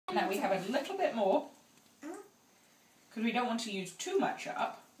Now we have a little bit more. Because we don't want to use too much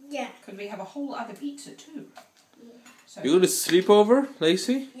up. Yeah. Because we have a whole other pizza too. Yeah. So, You going to sleep over,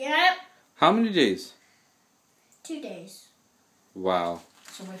 Lacey? Yep. How many days? 2 days. Wow.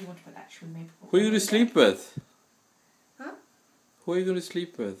 so where do you want to put that? Should we maybe put Who are you going to sleep with? Huh? Who are you going to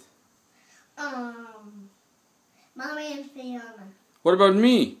sleep with? Mommy and Fiona. What about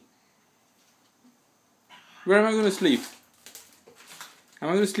me? Where am I going to sleep? Am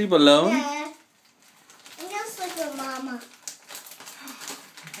I going to sleep alone? Yeah. I'm going to sleep with Mama.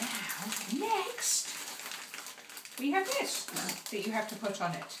 Now, next, we have this that you have to put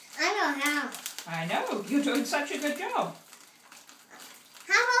on it. I know how. I know, you're doing such a good job.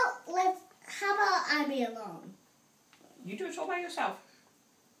 How about I be alone? You do it all by yourself.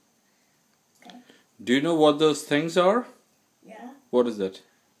 Okay. Do you know what those things are? Yeah, What is that?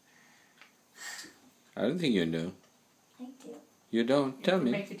 I don't think you know. I do. You don't? Tell We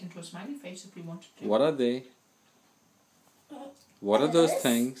me. make it into a smiley face if we wanted to. What are they? What are those This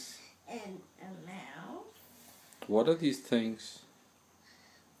things? And a mouth. What are these things?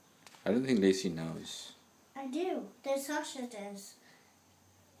 I don't think Lacey knows. I do. They're sausages.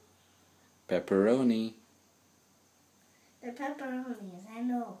 Pepperoni. They're pepperonis. I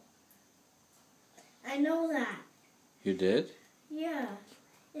know. I know that. You did? Yeah.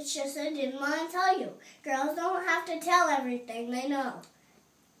 It's just I didn't want to tell you. Girls don't have to tell everything they know.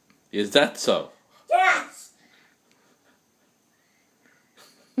 Is that so? Yes!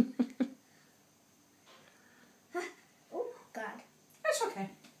 Oh, God. That's okay.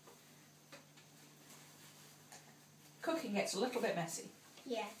 Cooking gets a little bit messy.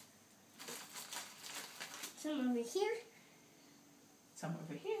 Yeah. Some over here. Some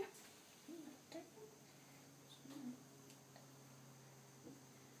over here.